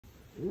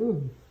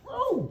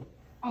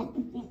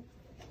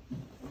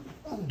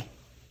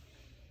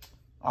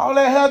All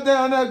that hair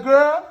down there,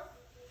 girl.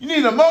 You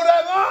need to mow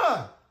that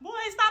lawn. Boy,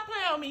 stop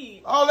playing with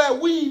me. All that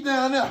weed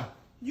down there.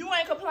 You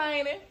ain't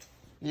complaining.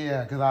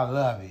 Yeah, because I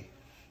love it.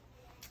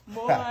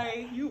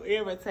 Boy, you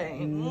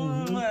irritating.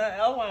 Oh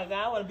my God,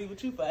 I want to be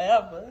with you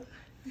forever.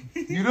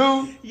 You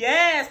do?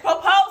 Yes,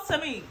 propose to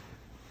me.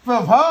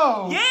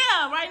 Propose?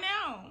 Yeah, right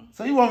now.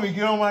 So you want me to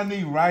get on my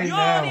knee right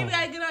now? You don't even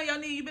got to get on your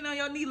knee. You've been on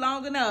your knee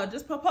long enough.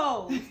 Just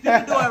propose. You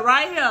can do it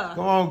right here.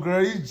 Come on,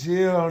 girl. You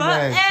chill on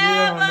that.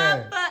 Chill on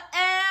that.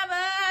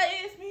 Forever,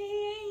 it's me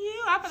and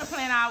you. I'm finna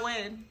plan our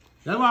wedding.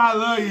 That's why I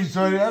love you,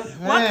 shorty.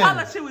 What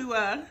color should we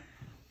wear?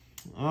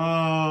 We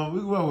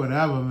can wear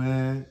whatever,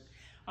 man.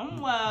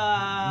 I'm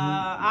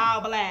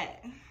all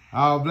black.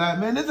 All black,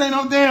 man. This ain't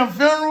no damn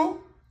funeral.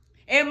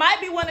 It might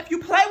be one if you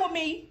play with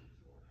me.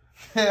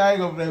 Hey, I ain't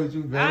gonna play with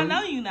you, baby. I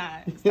know you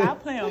not.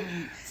 Stop playing with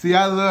me. See,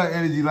 I love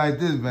energy like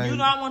this, baby. You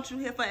know I want you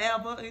here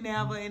forever and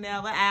ever and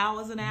ever,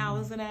 hours and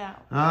hours and hours.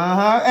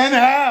 And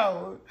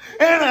hours.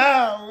 And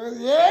hours.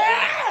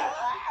 Yeah.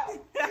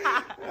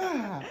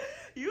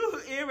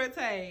 You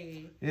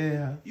irritating.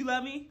 Yeah. You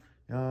love me?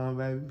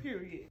 Baby.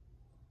 Period.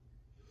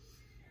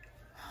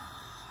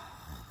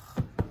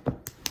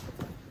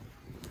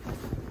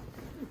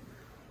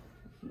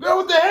 Girl,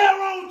 what the hell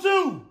wrong with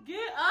you?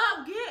 Get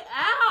up, get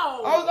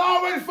out. I was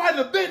already fighting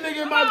a big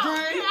nigga in my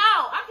dream. Get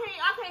out. I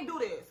can't do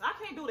this. I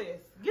can't do this.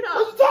 Get up.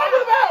 What you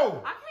talking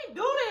about? I can't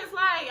do this.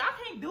 Like, I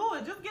can't do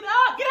it. Just get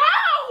up. Get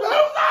out. That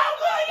was all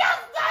good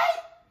yesterday.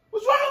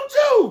 What's wrong with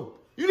you?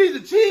 You need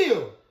to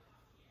chill.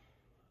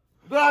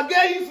 Girl, I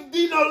gave you some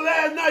Dino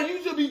last night.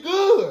 You should be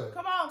good.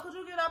 Come on, could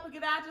you get up and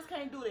get out? I just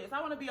can't do this.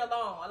 I want to be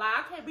alone. Like,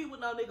 I can't be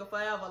with no nigga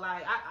forever.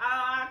 Like,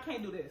 I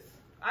can't do this.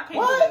 I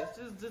can't do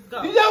this. Just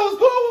go. You that was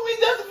cool with me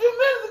just a few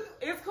minutes ago.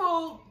 It's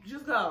cool.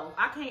 Just go.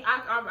 I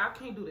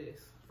can't do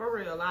this. For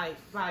real. Like.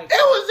 It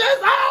was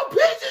just all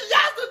pictures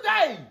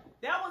yesterday.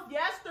 That was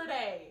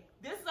yesterday.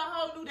 This is a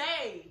whole new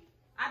day.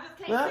 I just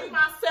can't see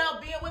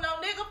myself being with no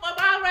nigga for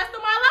the rest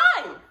of my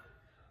life.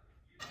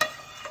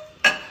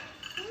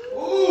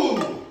 Ooh.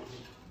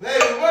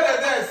 Baby, what is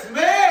that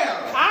smell?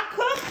 I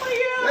cook for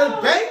you. That's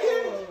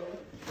bacon?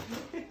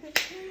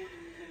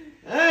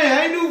 Hey,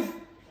 ain't no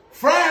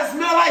fries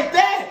smell like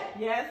that.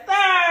 Yes,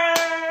 sir.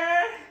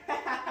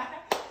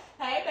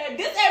 Hey, baby,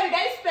 this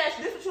everyday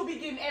special. This is what you'll be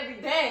getting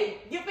every day.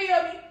 You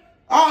feel me?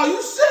 Oh,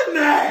 you sitting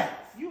there.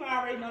 You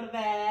already know the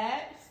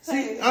vibes.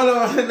 See,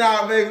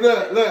 nah, baby,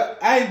 look,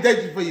 I ain't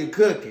date you for your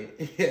cooking.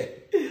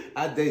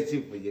 I date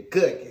you for your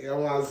cooking. That's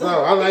what I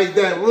saw. I like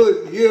that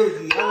wood. You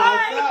irritating.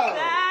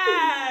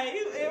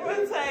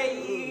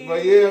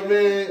 But yeah,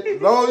 man,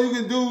 as long as you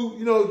can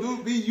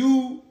do, be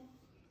you,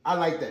 I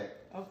like that.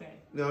 Okay.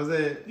 You know what I'm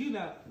saying? You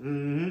know.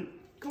 Mm-hmm.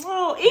 Come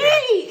on,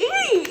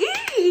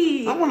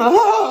 eat. I want to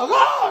hug.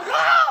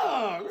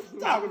 What you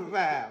talking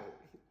about?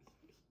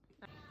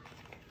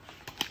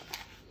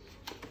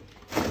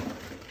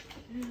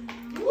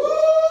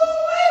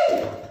 Woo-wee!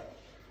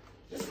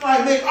 It's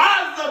like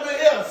McDonald's up in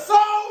here.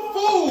 Soul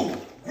food.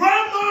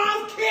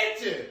 Grandma's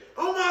kitchen.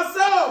 On my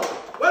soul.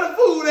 Where the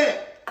food at?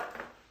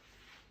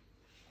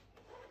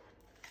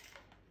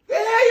 The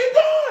hell you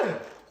doing?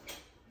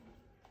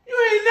 You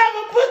ain't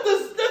never put the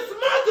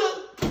smother.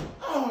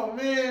 Oh,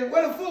 man.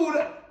 Where the food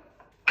at?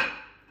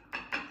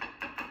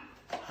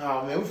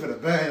 Oh, man. We finna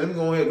bang. Let me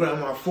go ahead and grab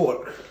my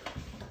fork.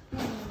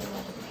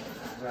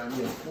 Grab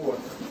me a fork.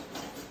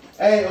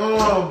 Hey,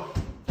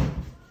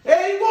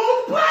 hey, you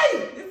want the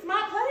plate? It's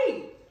my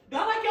plate.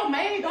 Don't like your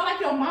maid, don't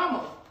like your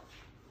mama.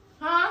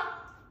 Huh?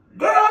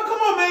 Girl, come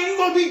on, man. You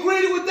gonna be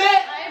greedy with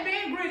that? I ain't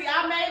being greedy.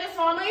 I made it,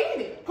 so I'm gonna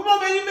eat it. Come on,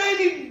 man. You made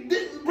me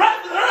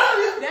breakfast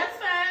earlier. That's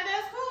fine.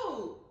 That's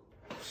cool.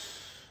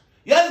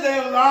 Yesterday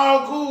was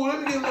all cool. Let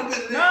me get a little bit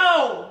of that.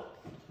 No.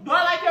 Do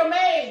I like your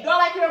maid? Do I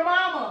like your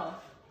mama?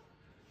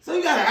 So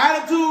you got an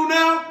attitude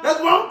now? That's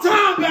what I'm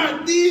talking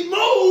about. These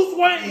mood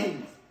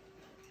swings.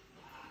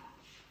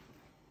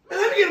 Man,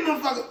 let me get a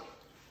motherfucker.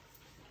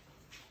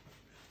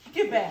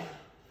 Get back.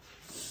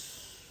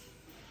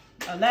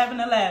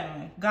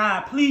 11-11.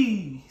 God,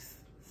 please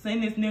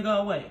send this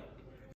nigga away.